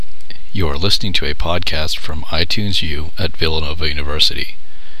You are listening to a podcast from iTunes U at Villanova University.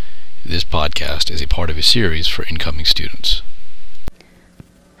 This podcast is a part of a series for incoming students.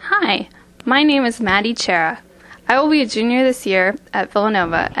 Hi, my name is Maddie Chera. I will be a junior this year at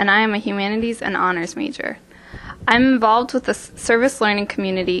Villanova, and I am a humanities and honors major. I'm involved with the service learning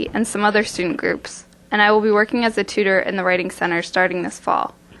community and some other student groups, and I will be working as a tutor in the Writing Center starting this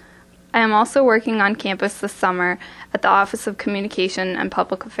fall. I am also working on campus this summer at the Office of Communication and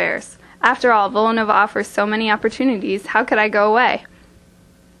Public Affairs. After all, Villanova offers so many opportunities, how could I go away?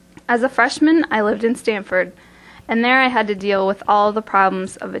 As a freshman, I lived in Stanford, and there I had to deal with all the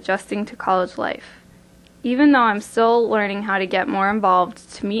problems of adjusting to college life. Even though I'm still learning how to get more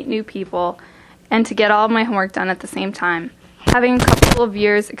involved, to meet new people, and to get all of my homework done at the same time, having a couple of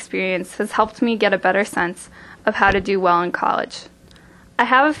years' experience has helped me get a better sense of how to do well in college. I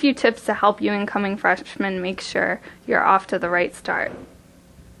have a few tips to help you incoming freshmen make sure you're off to the right start.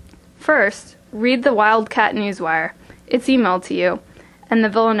 First, read the Wildcat Newswire. It's emailed to you, and the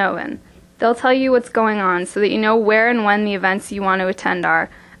Villanovan. They'll tell you what's going on so that you know where and when the events you want to attend are,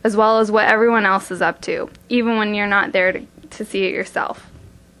 as well as what everyone else is up to, even when you're not there to see it yourself.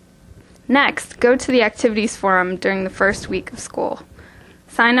 Next, go to the activities forum during the first week of school.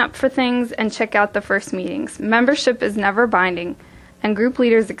 Sign up for things and check out the first meetings. Membership is never binding, and group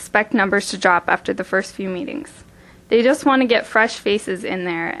leaders expect numbers to drop after the first few meetings. They just want to get fresh faces in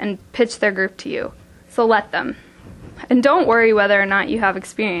there and pitch their group to you, so let them. And don't worry whether or not you have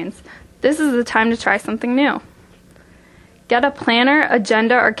experience. This is the time to try something new. Get a planner,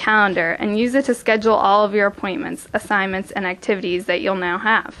 agenda, or calendar and use it to schedule all of your appointments, assignments, and activities that you'll now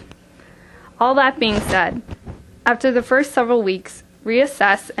have. All that being said, after the first several weeks,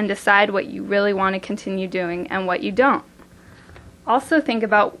 reassess and decide what you really want to continue doing and what you don't. Also think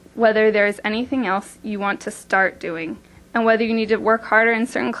about whether there is anything else you want to start doing, and whether you need to work harder in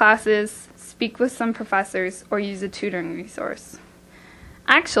certain classes, speak with some professors, or use a tutoring resource.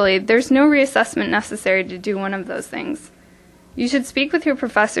 Actually, there's no reassessment necessary to do one of those things. You should speak with your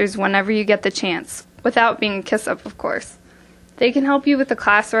professors whenever you get the chance, without being a kiss-up, of course. They can help you with the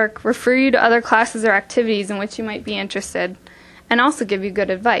classwork, refer you to other classes or activities in which you might be interested, and also give you good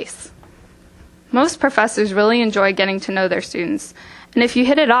advice. Most professors really enjoy getting to know their students, and if you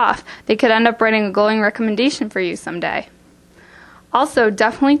hit it off, they could end up writing a glowing recommendation for you someday. Also,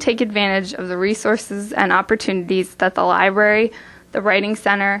 definitely take advantage of the resources and opportunities that the library, the Writing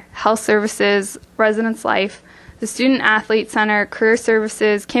Center, Health Services, Residence Life, the Student Athlete Center, Career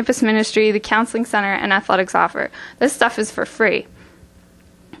Services, Campus Ministry, the Counseling Center, and Athletics offer. This stuff is for free.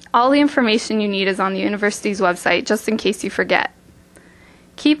 All the information you need is on the university's website, just in case you forget.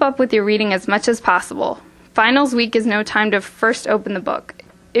 Keep up with your reading as much as possible. Finals week is no time to first open the book.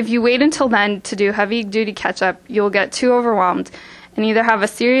 If you wait until then to do heavy-duty catch-up, you will get too overwhelmed and either have a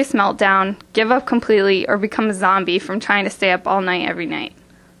serious meltdown, give up completely, or become a zombie from trying to stay up all night every night.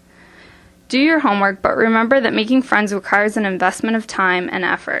 Do your homework, but remember that making friends requires an investment of time and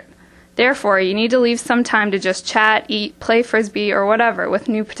effort. Therefore, you need to leave some time to just chat, eat, play frisbee, or whatever with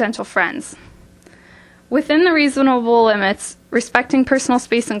new potential friends. Within the reasonable limits, respecting personal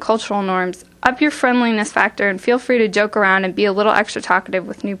space and cultural norms, up your friendliness factor and feel free to joke around and be a little extra talkative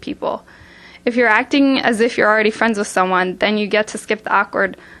with new people. If you're acting as if you're already friends with someone, then you get to skip the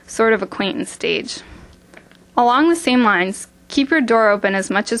awkward sort of acquaintance stage. Along the same lines, keep your door open as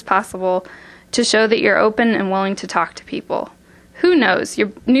much as possible to show that you're open and willing to talk to people. Who knows,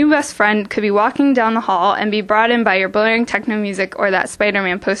 your new best friend could be walking down the hall and be brought in by your blaring techno music or that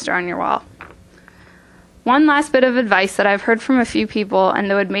Spider-Man poster on your wall. One last bit of advice that I've heard from a few people and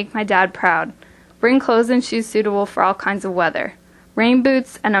that would make my dad proud. Bring clothes and shoes suitable for all kinds of weather. Rain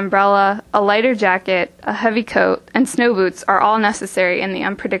boots, an umbrella, a lighter jacket, a heavy coat, and snow boots are all necessary in the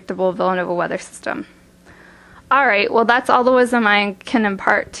unpredictable Villanova weather system. Alright, well that's all the wisdom I can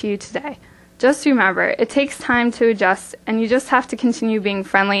impart to you today. Just remember, it takes time to adjust, and you just have to continue being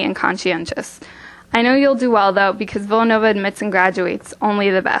friendly and conscientious. I know you'll do well though, because Villanova admits and graduates only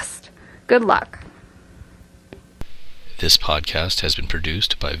the best. Good luck. This podcast has been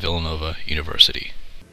produced by Villanova University.